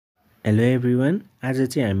Hello everyone, आज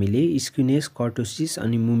चाहिँ हामीले स्क्युनेस, कर्टोसिस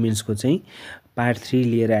अनि मुभमेन्ट्सको चाहिँ पार्ट 3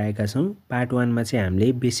 लिएर आएका छौँ। पार्ट 1 मा चाहिँ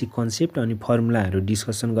हामीले बेसिक कन्सेप्ट अनि फर्मुलाहरू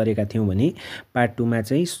डिस्कसन गरेका थियौँ भने पार्ट 2 मा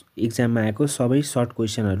चाहिँ एक्जाममा आएको सबै सर्ट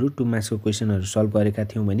क्वेसनहरू 2 मार्क्सको क्वेसनहरू सल्भ गरेका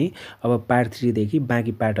थियौँ भने अब पार्ट 3 देखि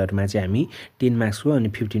बाँकी पार्टहरूमा चाहिँ हामी 10 मार्क्सको अनि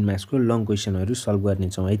 15 मार्क्सको लङ क्वेसनहरू सल्भ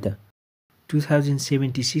गर्नेछौँ है त।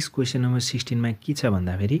 2076 क्वेसन नम्बर 16 मा के छ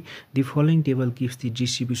भन्दाखेरि the following table gives the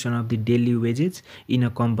distribution of the daily wages in a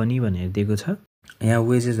company भनेर दिएको छ। यहाँ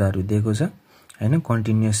वेजेसहरू दिएको छ हैन,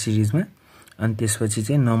 कन्टिन्युअस सिरिजमा। अनि त्यसपछि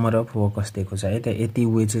चाहिँ नम्बर अफ वर्कर्स दिएको छ है त, यति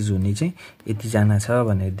वेजेस हुने चाहिँ यतिजना छ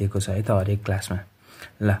भनेर दिएको छ है त हरेक क्लासमा।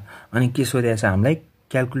 ल अनि के सोधेको छ हामीलाई,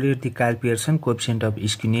 calculate the Karl Pearson coefficient of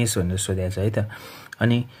skewness भनेर सोधेको छ है त।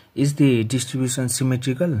 अनि is the distribution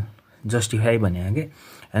symmetrical, justify भनेको के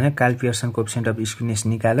हैन, Karl Pearson coefficient of skewness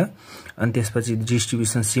निकाल्यो। अनि त्यसपछि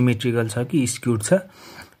डिस्ट्रिब्युसन सिमेट्रिकल छ कि स्क्युड छ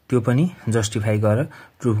त्यो पनि जस्टिफाई गर,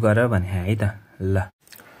 प्रुफ गर भने है त। ल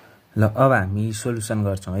अब हामी सोलुसन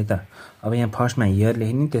गर्छौँ है त। अब यहाँ फर्स्टमा हियर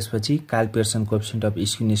लेख्ने, त्यसपछि Karl Pearson coefficient of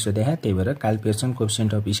skewness सोधेको, त्यही भएर Karl Pearson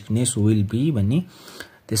coefficient of skewness will be भन्ने।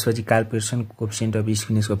 त्यसपछि Karl Pearson coefficient of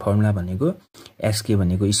स्क्युनेसको formula भनेको एसके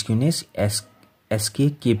भनेको स्क्युनेस, एसके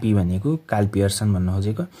केपी भनेको कार्ल पियर्सन भन्न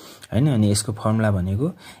खोजेको हैन। अनि यसको फर्मुला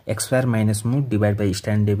भनेको x square minus mood divide by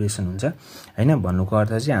standard deviation हुन्छ हैन। भन्नुको अर्थ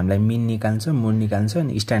चाहिँ हामीलाई मिन निकाल्छ, मुड निकाल्छ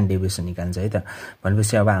अनि स्ट्यान्डर्ड डेभिएसन निकाल्छ है त।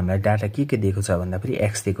 भनेपछि अब हामीलाई डाटा के दिएको छ भन्दाखेरि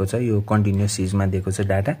एक्स दिएको छ, यो कन्टिन्युअस सिरिजमा दिएको छ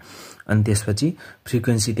डाटा। अनि त्यसपछि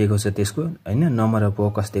फ्रिक्वेन्सी दिएको छ त्यसको हैन, नम्बर अफ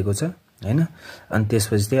वर्कर्स दिएको छ हैन। अनि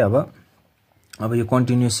त्यसपछि चाहिँ अब यो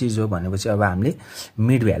कन्टिन्युअस सिरिज हो भनेपछि अब हामीले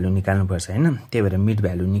मिड भ्यालु निकाल्नुपर्छ हैन। त्यही भएर मिड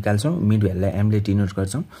भ्यालु निकाल्छौँ, मिड भ्यालुलाई एमले डिनोट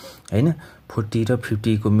गर्छौँ हैन। 40 र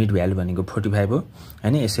 50 को मिड भ्यालु भनेको 45 हो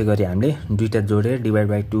हैन। यसै गरी हामीले दुईटा जोडेर डिभाइड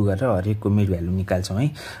बाई 2 गरेर हरेकको मिड भ्यालु निकाल्छौँ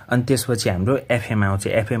है। अनि त्यसपछि हाम्रो एफएम आउँछ,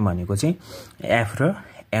 एफएम भनेको चाहिँ एफ र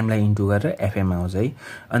एमलाई इन्टु गरेर एफएम आउँछ है।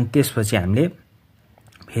 अनि त्यसपछि हामीले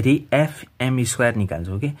फेरि एफएम स्क्वायर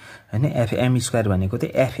निकाल्छौँ कि हैन। एफएम स्क्वायर भनेको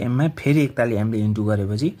चाहिँ एफएममा फेरि एकताली एमले इन्टु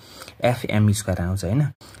गरेपछि एफएम स्क्वायर आउँछ हैन।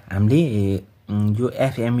 हामीले यो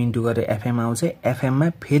एफएम इन्टु गरेर एफएम आउँछ, एफएममा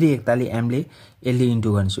फेरि एकताली एमले यसले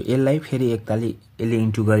इन्टु गर्छु, यसलाई फेरि एकताली यसले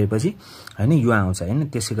इन्टु गरेपछि हैन यो आउँछ हैन।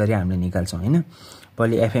 त्यसै गरी हामीले निकाल्छौँ हैन।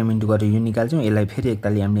 पहिले एफएम इन्टु गरेर यो निकाल्छौँ, यसलाई फेरि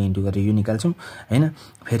एकताली एमले इन्टु गरेर यो निकाल्छौँ हैन।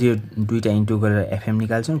 फेरि यो दुईटा इन्टु गरेर एफएम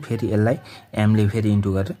निकाल्छौँ, फेरि यसलाई एमले फेरि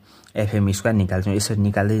इन्टु गरेर एफएम स्क्वायर निकाल्छौँ। यसरी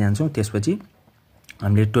निकाल्दै जान्छौँ। त्यसपछि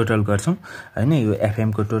हामीले टोटल गर्छौँ हैन। यो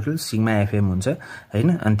एफएम को टोटल सिग्मा एफएम हुन्छ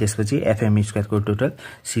हैन। अनि त्यसपछि एफएम स्क्वायर को टोटल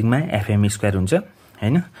सिग्मा एफएम स्क्वायर हुन्छ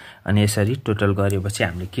हैन। अनि यसरी टोटल गरेपछि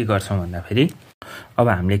हामीले के गर्छौँ भन्दाखेरि अब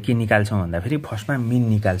हामीले के निकाल्छौँ भन्दाखेरि फर्स्टमा मिन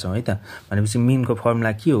निकाल्छौँ है त। भनेपछि मिनको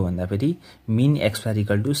फर्मुला के हो भन्दाखेरि mean x square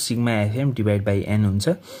equal to sigma FM divide by an हुन्छ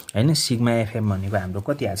हैन। सिग्मा एफएम भनेको हाम्रो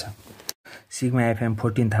कति आछ, सिग्मा एफएम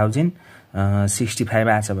 14,065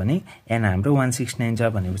 आछ भने एन हाम्रो 169 छ।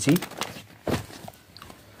 भनेपछि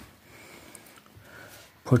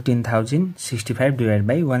 14,065 डिभाइड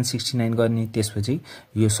बाई 169 गर्ने। त्यसपछि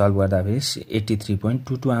यो सल्भ गर्दाखेरि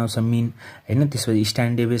 83.22 आउँछ मिन हैन। त्यसपछि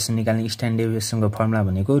स्ट्यान्डर्ड डेभिएसन निकाल्ने, स्ट्यान्डर्ड डेभिएसनको फर्मुला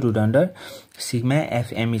भनेको root under sigma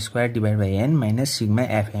FM square divide by an minus sigma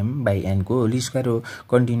FM by an को होल स्क्वायर हो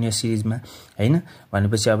कन्टिन्युअस सिरिजमा हैन।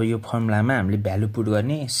 भनेपछि अब यो फर्मुलामा हामीले भ्यालु पुट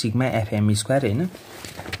गर्ने सिग्मा एफएम स्क्वायर हैन।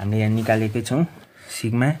 हामीले यहाँ निकालेकै छौँ,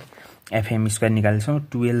 सिग्मा एफएम स्क्वायर निकाल्छौँ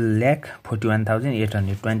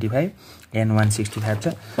 12,41,825 एन 165 छ।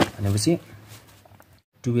 भनेपछि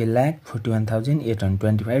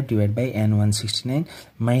 12,41,825 divide by an 169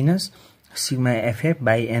 minus sigma FF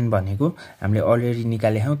by an भनेको हामीले अलरेडी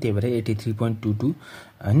निकालेका हौँ, त्यही भएर 83.22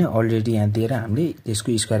 हैन अलरेडी यहाँ दिएर हामीले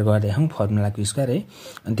त्यसको स्क्वायर गर्दै हौँ, फर्मुलाको स्क्वायर है।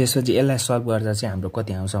 अनि त्यसपछि यसलाई सल्भ गर्दा चाहिँ हाम्रो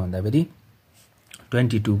कति आउँछ भन्दाखेरि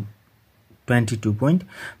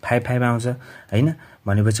 22.55 आउँछ हैन।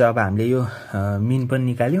 भनेपछि अब हामीले यो मिन पनि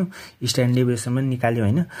निकाल्यौँ, स्ट्यान्डर्ड डेभिएसन पनि निकाल्यौँ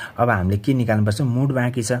हैन। अब हामीले के निकाल्नुपर्छ, मुड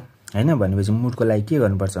बाँकी छ हैन। भनेपछि मुडको लागि के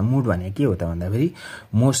गर्नुपर्छ, मुड भनेको के हो त भन्दाखेरि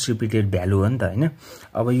मोस्ट रिपिटेड भ्यालु हो नि त हैन।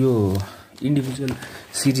 अब यो इन्डिभिजुअल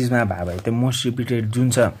सिरिजमा भए भए त मोस्ट रिपिटेड जुन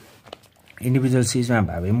छ, इन्डिभिजुअल सिरिजमा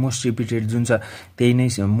भए भए मोस्ट रिपिटेड जुन छ त्यही नै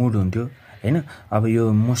मुड हुन्थ्यो हैन। अब यो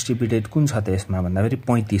मोस्ट रिपिटेड कुन छ त यसमा भन्दाखेरि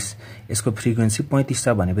 35, यसको फ्रिक्वेन्सी 35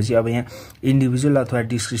 छ। भनेपछि अब यहाँ इन्डिभिजुअल अथवा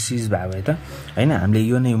डिस्क्रिट सिरिज भए भए त हैन हामीले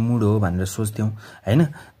यो नै मुड हो भनेर सोच्थ्यौँ हैन।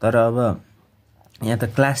 तर अब यहाँ त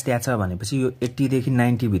क्लास दिएको छ भनेपछि यो 80 देखि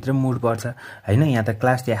 90 भित्र मुड पर्छ हैन। यहाँ त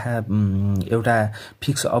क्लास एउटा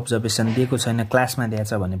फिक्स अब्जर्भेसन दिएको छैन, क्लासमा दिएको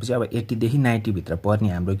छ भनेपछि अब 80 देखि 90 भित्र पर्ने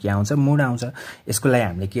हाम्रो के आउँछ, मुड आउँछ। यसको लागि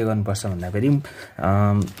हामीले के गर्नुपर्छ भन्दाखेरि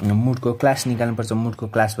मुडको क्लास निकाल्नुपर्छ। मुडको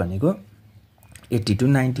क्लास भनेको 80 to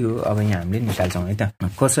 90 हो। अब यहाँ हामीले निकाल्छौँ है त।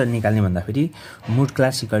 कसरी निकाल्ने भन्दाखेरि mood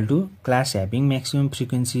class equal to class having maximum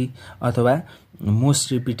frequency अथवा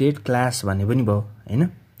मोस्ट रिपिटेड क्लास भन्ने पनि भयो हैन।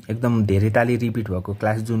 एकदम धेरै ताली रिपिट भएको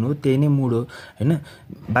क्लास जुन हो त्यही नै मुड हो हैन।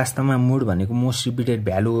 वास्तवमा मुड भनेको मोस्ट रिपिटेड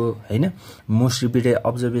भ्यालु हो हैन, मोस्ट रिपिटेड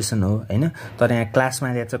अब्जर्भेसन हो हैन। तर यहाँ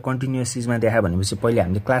क्लासमा दिएको छ, कन्टिन्युअस चीजमा देखा भनेपछि पहिले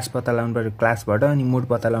हामीले क्लास पत्ता लगाउनु पर्यो, क्लासबाट अनि मुड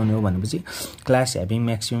पत्ता लगाउने हो भनेपछि क्लास ह्याभिङ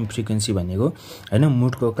म्याक्सिमम फ्रिक्वेन्सी भनेको हैन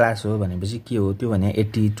मुडको क्लास हो भनेपछि के हो त्यो भने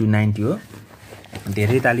 80 to 90 हो।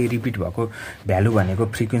 धेरै ताली रिपिट भएको भ्यालु भनेको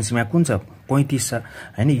फ्रिक्वेन्सीमा कुन छ 35 छ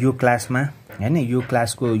हैन। यो क्लासमा हैन यो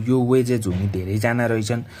क्लासको यो वेजेज हुने धेरैजना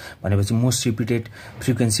रहेछन् भनेपछि मोस्ट रिपिटेड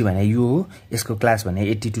फ्रिक्वेन्सी भने यो हो। यसको क्लास भने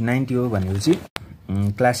 80 to 90 हो भनेपछि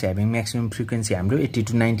क्लास ह्याभिङ म्याक्सिमम फ्रिक्वेन्सी हाम्रो 80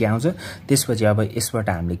 to 90 आउँछ। त्यसपछि अब यसबाट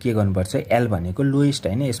हामीले के गर्नुपर्छ, एल भनेको लोएस्ट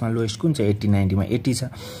हैन, यसमा लोएस्ट कुन छ 80 90 मा 80 छ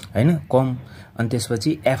हैन कम। अनि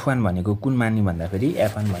त्यसपछि F1 भनेको कुन मान्ने भन्दाखेरि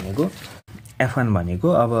F1 भनेको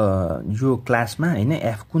अब यो क्लासमा हैन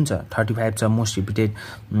F कुन छ 35 छ, मोस्ट रिपिटेड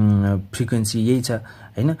फ्रिक्वेन्सी यही छ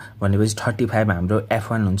हैन भनेपछि 35 हाम्रो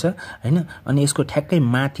F1 हुन्छ हैन। अनि यसको ठ्याक्कै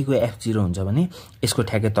माथिको F0 हुन्छ भने यसको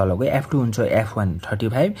ठ्याक्कै तलको F2 हुन्छ। F1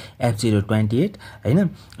 35 F0 28 हैन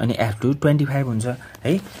अनि F2 25 हुन्छ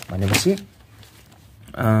है। भनेपछि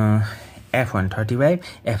F1 35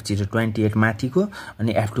 F0 28 माथिको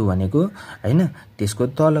अनि F2 भनेको हैन त्यसको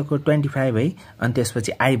तलको 25 है। अनि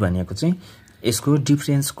त्यसपछि I भनेको चाहिँ यसको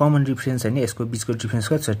डिफरेन्स कमन डिफरेन्स हैन, यसको बीचको डिफरेन्स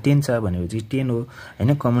कति छ 10 छ भनेपछि 10 हो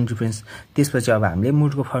हैन कमन डिफरेन्स। त्यसपछि अब हामीले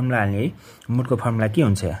मुडको फर्मुला हाल्ने है। मुडको फर्मुला के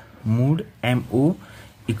हुन्छ, मुड MO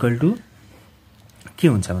इक्वल टु के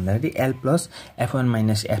हुन्छ भन्दाखेरि L plus F1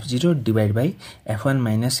 minus F0 divide by F1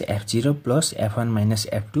 minus F0 plus F1 minus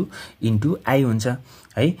F2 into I हुन्छ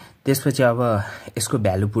है। त्यसपछि अब यसको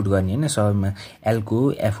भ्यालु पुट गर्ने हैन, सबैमा L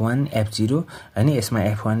को F1 F0 हैन, यसमा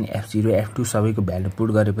F1 F0 F2 सबैको भ्यालु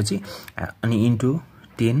पुट गरेपछि अनि इन्टु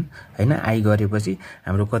 10 हैन I गरेपछि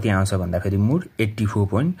हाम्रो कति आउँछ भन्दाखेरि मुड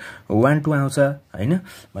 84.12 आउँछ हैन।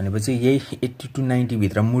 भनेपछि यही 80 to 90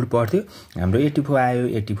 भित्र मुड पर्थ्यो, हाम्रो 84 आयो।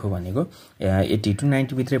 84 भनेको 80 to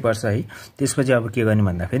 90 भित्रै पर्छ है। त्यसपछि अब के गर्ने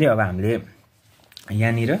भन्दाखेरि अब हामीले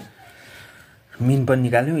यहाँनिर मिन पनि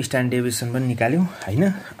निकाल्यौं, स्ट्यान्डर्ड डेभिएसन पनि निकाल्यौं हैन।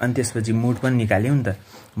 अनि त्यसपछि मुड पनि निकाल्यौं नि त।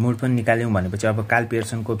 मुड पनि निकाल्यौं भनेपछि अब Karl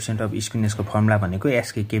Pearson coefficient of स्क्युनेसको formula भनेको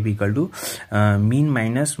SKKP equal to mean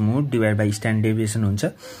minus mood divide by standard deviation हुन्छ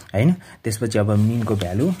हैन। त्यसपछि अब मिनको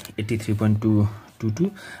भ्यालु 83.222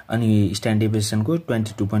 अनि स्ट्यान्डर्ड डेभिएसनको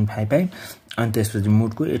 22.55 अनि त्यसपछि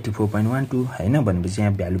मुडको 84.12 हैन। भनेपछि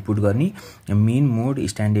यहाँ भ्यालु पुट गर्ने मिन मुड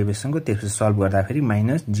स्ट्यान्डर्ड डेभिएसनको, त्यसपछि सल्भ गर्दाखेरि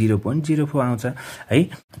माइनस 0.04 आउँछ है।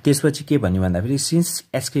 त्यसपछि के भन्ने भन्दाखेरि सिन्स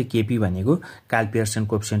SKKP भनेको Karl Pearson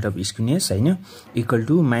coefficient of skewness हैन इक्वल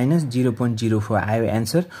टु माइनस 0.04 आयो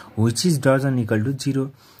answer, which is doesn't equal to 0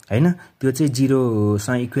 हैन। त्यो चाहिँ 0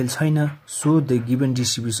 सँग इक्वल छैन। So the given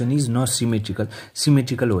distribution is not symmetrical,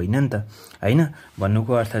 symmetrical होइन नि त हैन।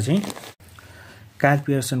 भन्नुको अर्थ चाहिँ Karl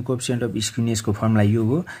Pearson coefficient of स्क्युनेसको formula यो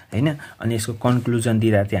हो हैन। अनि यसको कन्क्लुजन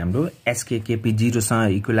दिँदा चाहिँ हाम्रो SKKP 0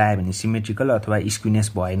 सँग इक्वल आयो भने सिमेट्रिकल अथवा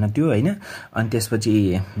स्क्युनेस भएन त्यो हैन। अनि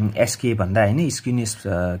त्यसपछि SK भन्दा हैन स्क्युनेस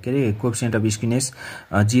के रे कोएफिसिएन्ट अफ स्क्युनेस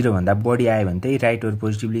 0 भन्दा बढी आयो भने चाहिँ राइट ओर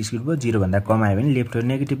पोजिटिभली स्क्युड भयो, 0 भन्दा कम आयो भने लेफ्ट ओर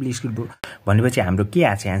नेगेटिभली स्क्युड भयो। भनेपछि हाम्रो के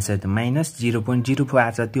आछ आन्सर त माइनस 0.04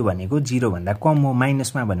 आछ। त्यो भनेको 0 भन्दा कम हो,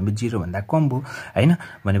 माइनसमा भनेपछि 0 भन्दा कम भयो हैन।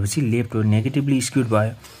 भनेपछि लेफ्ट ओर नेगेटिभली स्क्युड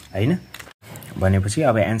भयो हैन। भनेपछि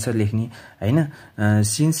अब एन्सर लेख्ने हैन।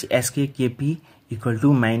 Since SKKP equal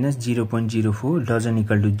to minus 0.04 dozen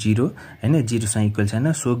equal to 0 हैन, 0 सँग इक्वल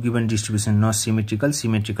छैन। So given distribution not symmetrical,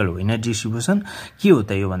 symmetrical होइन डिस्ट्रिब्युसन। के हो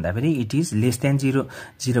त यो भन्दाखेरि इट इज लेस देन 0,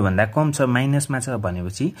 0 भन्दा कम छ, माइनसमा छ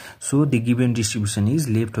भनेपछि so the given distribution is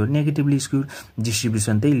left or negatively skewed.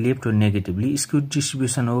 Distribution चाहिँ लेफ्ट ओर नेगेटिभली स्क्युड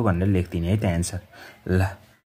डिस्ट्रिब्युसन हो भनेर लेख्दिने है त एन्सर। ल